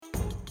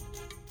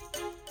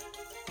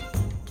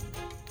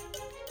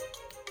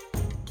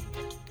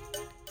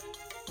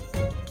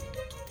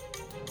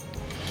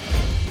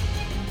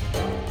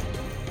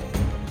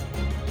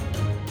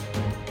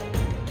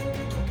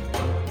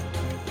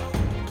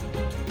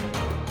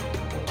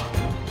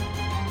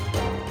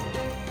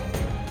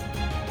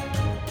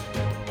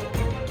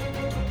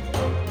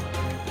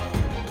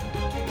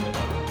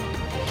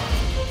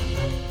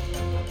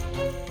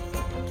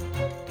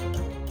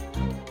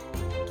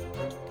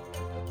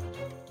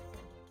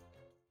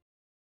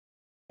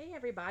Hey,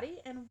 everybody,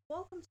 and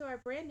welcome to our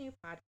brand new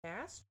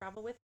podcast,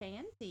 Travel with K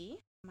and D.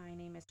 My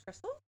name is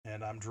Crystal,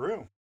 And I'm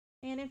Drew.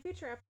 and in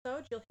future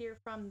episodes, you'll hear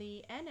from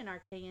the N in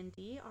our K and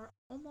D, our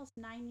almost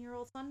 9 year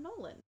old son,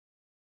 Nolan.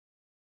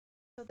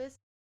 So, this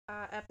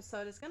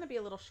episode is going to be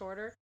a little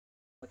shorter.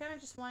 We kind of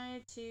just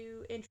wanted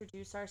to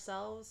introduce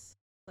ourselves,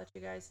 let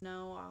you guys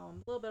know a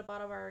little bit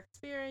about our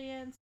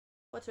experience,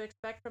 what to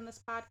expect from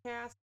this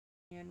podcast,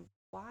 and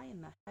why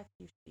in the heck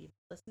you should even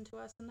listen to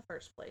us in the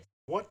first place.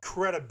 What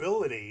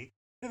credibility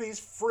do these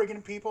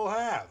friggin' people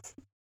have?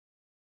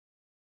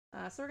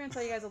 So we're going to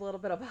tell you guys a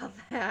little bit about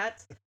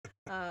that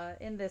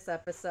in this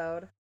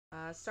episode.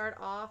 Start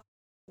off,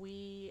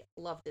 we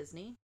love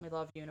Disney. We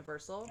love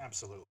Universal.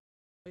 Absolutely.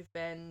 We've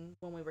been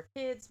when we were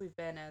kids. We've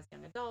been as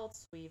young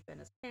adults. We've been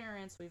as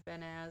parents. We've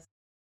been as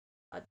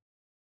a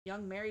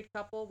young married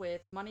couple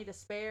with money to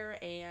spare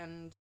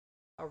and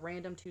a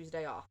random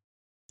Tuesday off.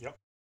 Yep.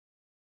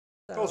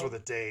 So Those were the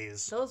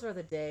days. Those were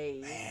the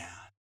days. Man.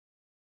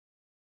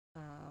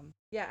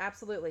 Yeah,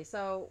 absolutely.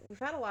 So we've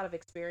had a lot of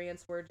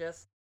experience. We're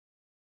just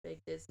big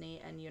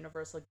Disney and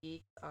Universal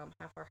geeks.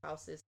 Half our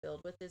house is filled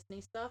with Disney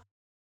stuff,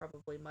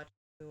 probably much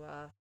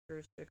to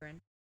Drew's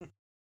chagrin.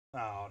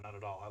 No, not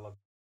at all. I love.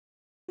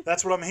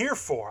 That's what I'm here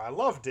for. I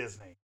love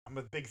Disney. I'm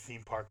a big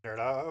theme park nerd.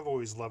 I've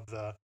always loved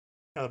the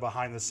kind of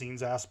behind the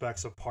scenes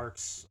aspects of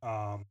parks.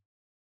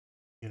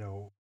 You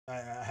know,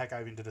 heck, I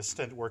even did a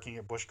stint working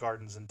at Busch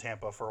Gardens in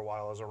Tampa for a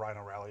while as a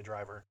Rhino Rally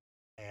driver,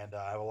 and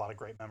I have a lot of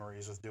great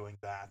memories with doing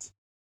that.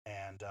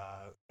 And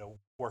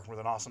working with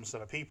an awesome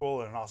set of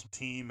people and an awesome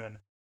team, and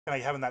kind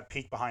of having that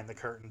peek behind the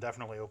curtain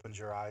definitely opens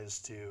your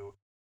eyes to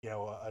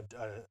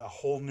a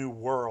whole new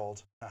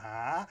world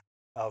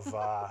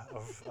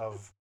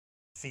of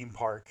theme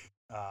park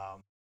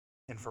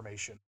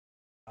information,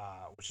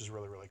 which is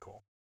really really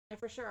cool. And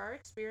for sure, our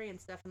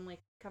experience definitely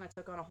kind of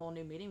took on a whole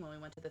new meaning when we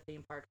went to the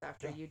theme parks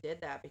after Yeah. you did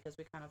that because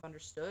we kind of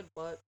understood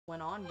what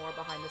went on more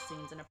behind the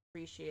scenes and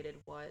appreciated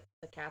what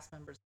the cast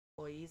members,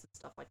 employees, and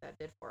stuff like that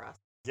did for us.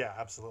 Yeah,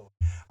 absolutely.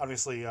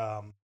 Obviously,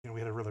 we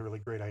had a really, really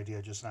great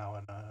idea just now,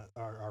 and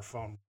our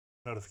phone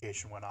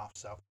notification went off.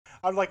 So,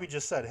 like we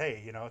just said,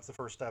 hey, it's the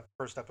first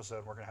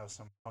episode. We're gonna have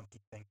some funky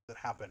things that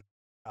happen.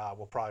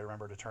 We'll probably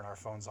remember to turn our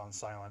phones on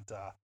silent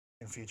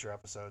in future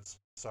episodes.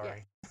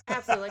 Sorry. Yeah,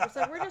 absolutely. Like I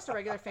said, we're just a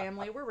regular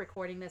family. We're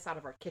recording this out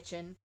of our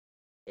kitchen.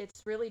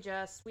 It's really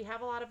just we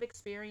have a lot of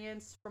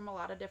experience from a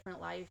lot of different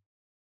life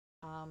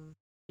um,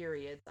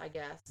 periods, I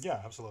guess.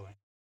 Yeah, absolutely.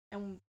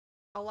 And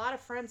a lot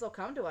of friends will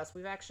come to us.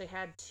 We've actually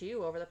had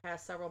two over the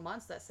past several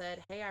months that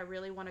said, "Hey, I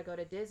really want to go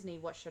to Disney.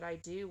 What should I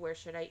do? Where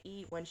should I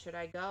eat? When should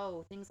I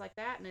go?" Things like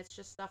that. And it's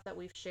just stuff that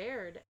we've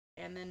shared.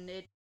 And then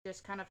it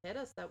just kind of hit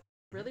us that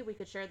really we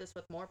could share this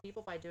with more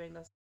people by doing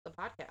the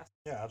podcast.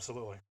 Yeah,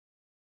 absolutely.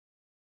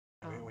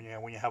 I mean,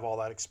 Um, when you have all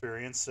that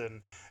experience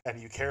and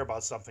you care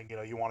about something,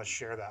 you want to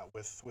share that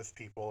with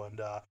people, and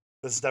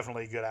this is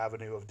definitely a good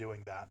avenue of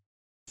doing that.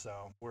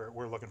 So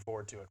we're looking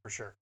forward to it for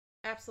sure.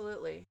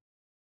 Absolutely.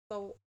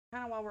 So,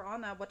 kind of while we're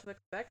on that, what to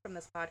expect from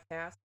this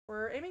podcast,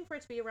 we're aiming for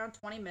it to be around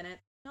 20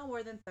 minutes, no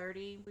more than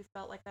 30. We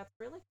felt like that's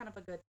really kind of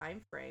a good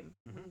time frame.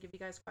 We Mm-hmm. can give you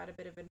guys quite a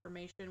bit of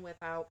information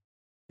without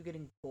you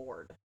getting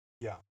bored.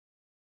 Yeah.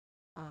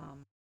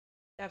 Um,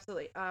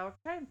 absolutely. Kind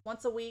of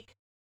once a week,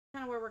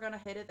 kind of where we're going to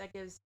hit it. That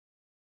gives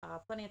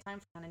plenty of time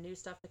for kind of new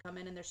stuff to come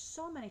in. And there's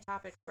so many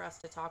topics for us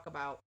to talk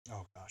about.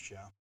 Oh gosh,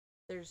 yeah.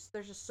 There's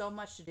just so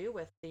much to do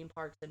with theme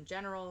parks in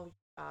general.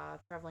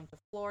 Traveling to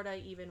Florida,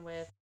 even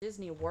with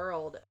Disney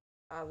World,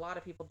 a lot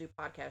of people do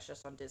podcasts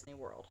just on Disney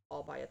World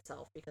all by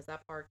itself because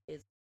that park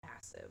is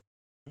massive.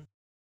 Mm-hmm.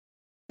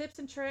 Tips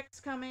and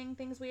tricks coming,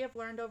 things we have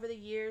learned over the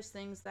years,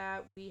 things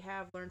that we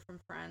have learned from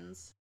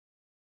friends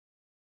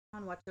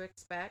on what to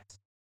expect,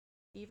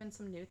 even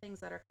some new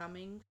things that are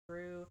coming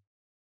through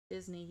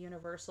Disney,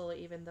 Universal,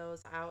 even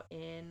those out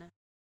in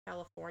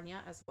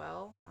California as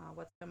well.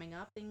 What's coming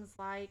up? Things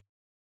like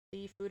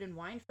the Food and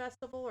Wine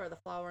Festival or the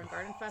Flower and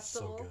Garden Oh, so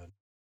Festival. good.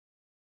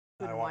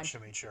 Food I and want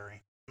Wine. chimichurri.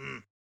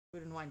 Mm,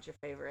 Food and Wine's your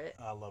favorite.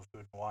 I love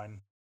food and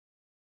wine.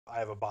 I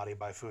have a body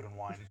by food and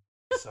wine.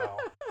 So,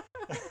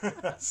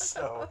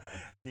 so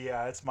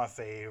yeah, it's my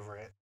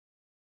favorite.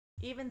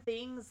 Even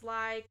things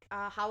like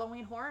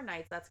Halloween Horror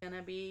Nights, that's going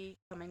to be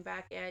coming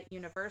back at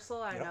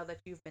Universal. I Yep, know that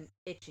you've been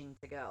itching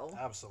to go.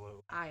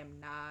 absolutely. I am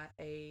not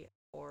a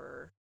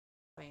horror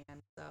fan,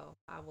 so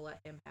I will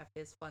let him have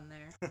his fun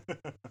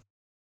there.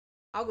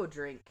 I'll go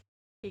drink.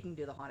 He can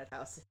do the haunted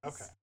houses.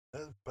 Okay,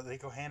 but they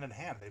go hand in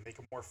hand. They make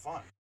it more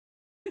fun.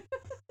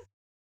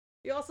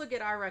 You also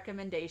get our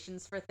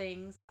recommendations for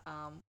things.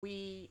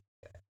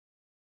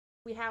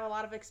 We have a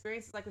lot of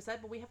experiences, like we said,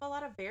 but we have a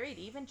lot of varied.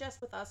 Even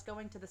just with us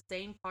going to the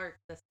same park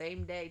the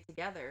same day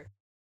together,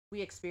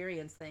 we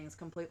experience things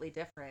completely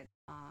different.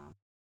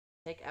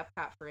 Take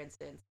Epcot for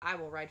instance. I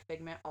will ride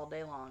Figment all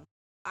day long.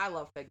 I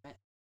love Figment.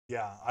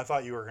 Yeah, I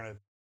thought you were gonna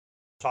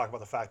talk about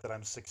the fact that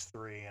I'm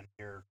 6'3" and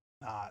you're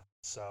not.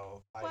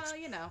 So Well,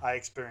 you know, I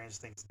experience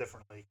things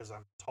differently because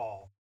I'm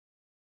tall.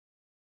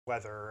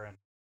 Weather and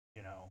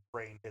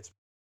rain hits me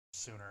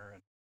sooner,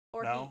 and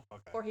Or No? he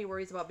Okay. or he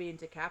worries about being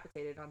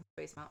decapitated on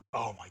Space Mountain.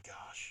 Oh my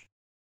gosh.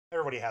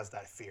 Everybody has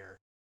that fear.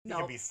 You No.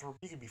 can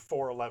be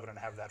 4'11" and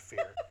have that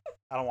fear.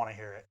 I don't want to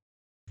hear it.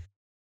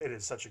 It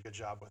did such a good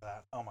job with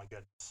that. Oh my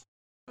goodness.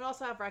 We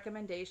also have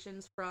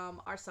recommendations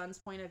from our son's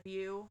point of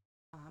view,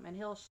 and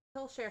he'll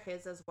share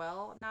his as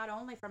well. Not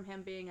only from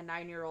him being a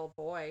 9-year-old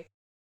boy,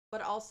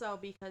 but also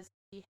because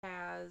he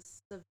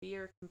has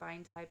severe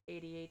combined type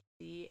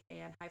ADHD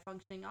and high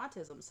functioning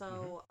autism.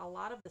 So a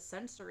lot of the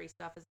sensory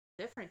stuff is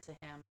different to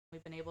him.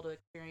 We've been able to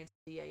experience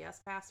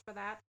DAS pass for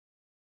that,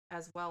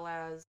 as well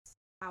as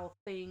how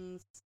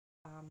things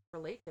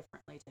relate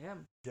differently to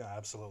him. Yeah,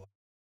 absolutely.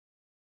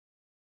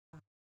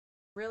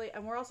 Really,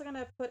 and we're also going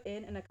to put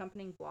in an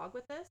accompanying blog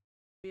with this.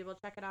 Be able to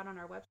check it out on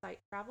our website,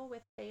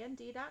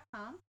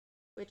 travelwithknd.com,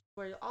 which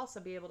where you'll also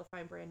be able to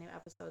find brand new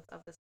episodes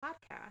of this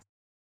podcast.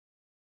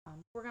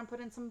 We're going to put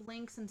in some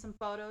links and some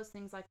photos,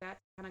 things like that, to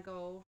kind of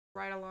go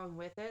right along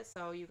with it,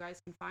 so you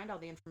guys can find all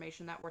the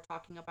information that we're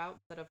talking about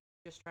instead of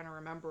just trying to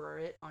remember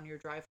it on your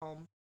drive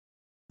home,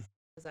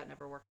 because that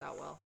never worked out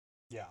well.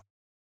 Yeah.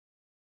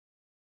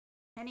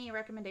 Any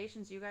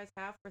recommendations you guys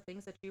have for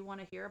things that you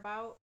want to hear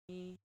about,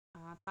 any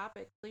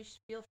topics, please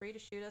feel free to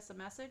shoot us a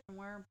message, and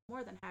we're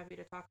more than happy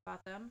to talk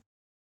about them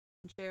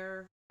and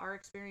share our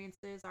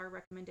experiences, our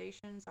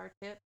recommendations, our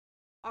tips,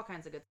 all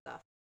kinds of good stuff.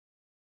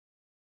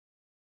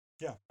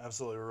 Yeah,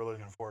 absolutely. We're really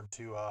looking forward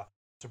to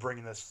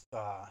bringing this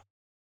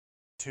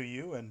to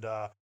you and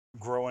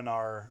growing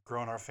our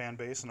fan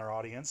base and our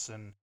audience,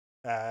 and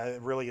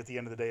really at the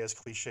end of the day, as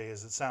cliche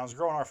as it sounds,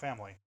 growing our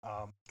family.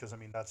 Because I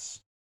mean that's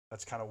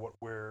kind of what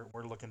we're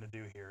looking to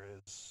do here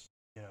is,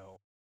 you know,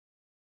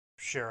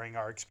 sharing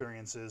our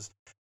experiences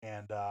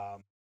and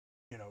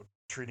you know,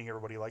 treating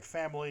everybody like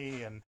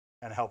family and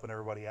helping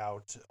everybody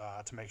out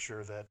to make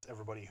sure that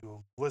everybody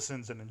who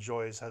listens and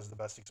enjoys has the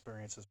best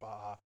experience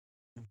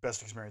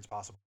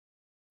possible.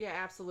 Yeah,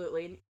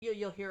 absolutely. And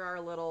you'll hear our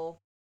little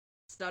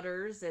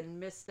stutters and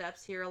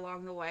missteps here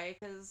along the way,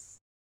 because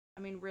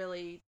I mean,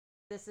 really,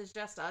 this is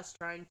just us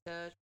trying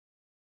to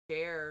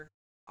share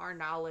our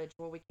knowledge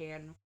where we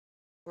can.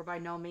 We're by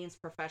no means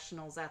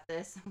professionals at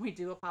this. We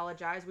do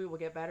apologize. We will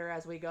get better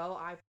as we go.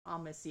 I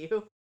promise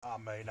you. I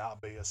may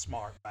not be a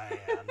smart man,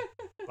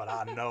 but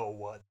I know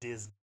what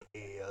Disney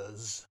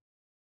is.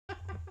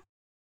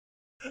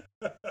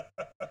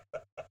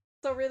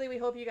 So really, we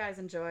hope you guys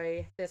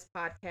enjoy this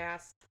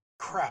podcast.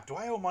 Crap, do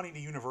I owe money to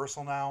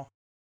Universal now?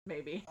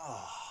 Maybe.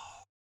 Oh,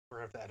 we're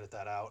going to have to edit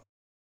that out.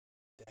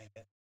 Dang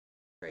it.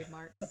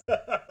 Trademarks.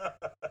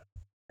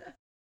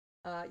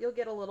 You'll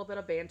get a little bit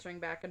of bantering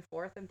back and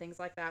forth and things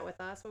like that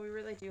with us, but we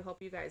really do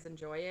hope you guys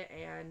enjoy it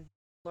and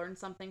learn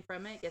something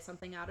from it, get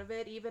something out of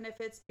it, even if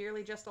it's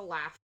purely just a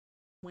laugh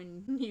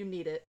when you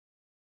need it.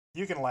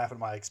 You can laugh at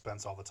my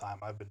expense all the time.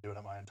 I've been doing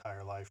it my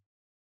entire life.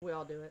 We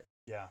all do it.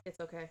 Yeah. It's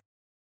okay.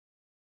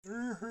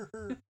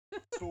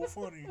 So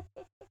funny.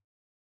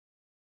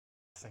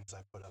 Things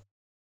I put up.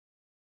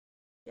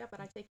 Yeah, but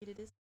I take you to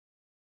Disney.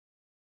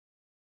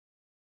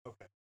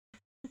 Okay.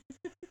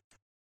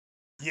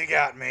 You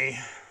got me.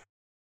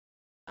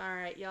 All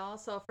right, y'all.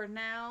 So for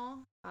now,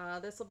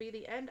 this will be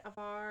the end of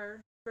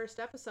our first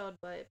episode,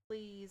 but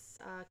please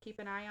keep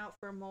an eye out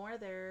for more.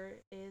 There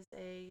is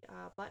a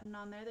button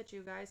on there that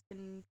you guys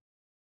can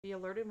be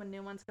alerted when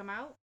new ones come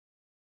out.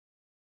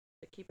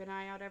 So keep an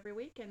eye out every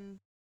week, and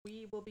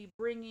we will be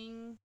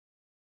bringing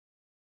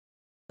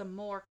some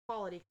more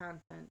quality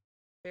content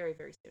very,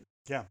 very soon.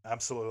 Yeah,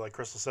 absolutely. Like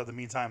Crystal said, in the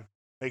meantime,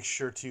 make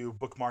sure to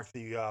bookmark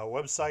the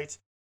website.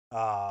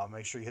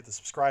 Make sure you hit the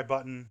subscribe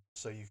button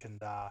so you can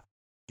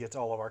get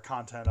all of our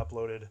content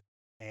uploaded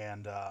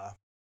and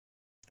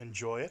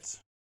enjoy it.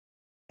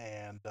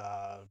 And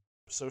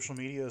social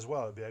media as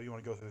well. If you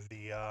want to go through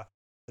the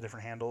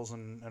different handles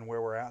and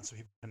where we're at so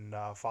people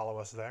can follow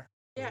us there.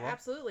 Yeah, well.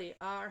 Absolutely.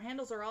 Our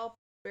handles are all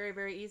very,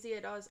 very easy.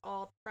 It is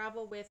all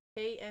Travel with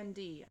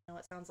KND. I know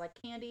it sounds like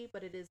candy,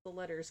 but it is the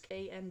letters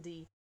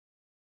KND.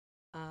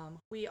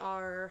 We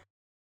are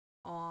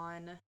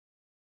on...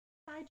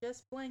 I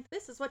just blinked.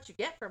 This is what you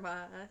get from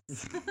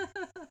us.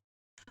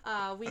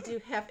 We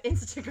do have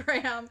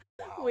Instagram.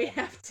 Wow. We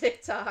have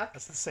TikTok.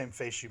 That's the same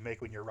face you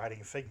make when you're riding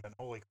a Figment.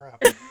 Holy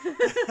crap.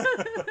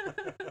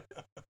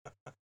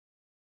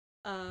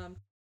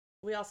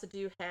 We also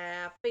do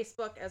have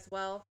Facebook as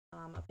well,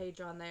 a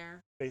page on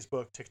there.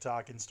 Facebook,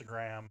 TikTok,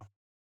 Instagram.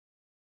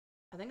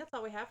 I think that's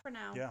all we have for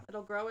now. Yeah.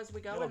 It'll grow as we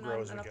go, It'll and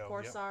grow as then we of go,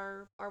 course yep.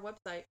 our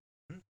website.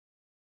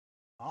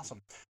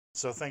 Awesome.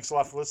 So thanks a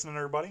lot for listening,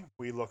 everybody.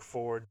 We look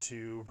forward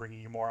to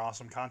bringing you more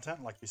awesome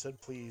content. Like we said,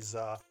 please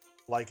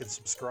like and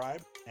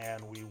subscribe,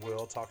 and we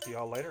will talk to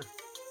y'all later.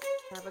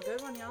 Have a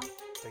good one, y'all.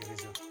 Take it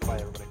easy. Bye,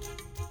 everybody.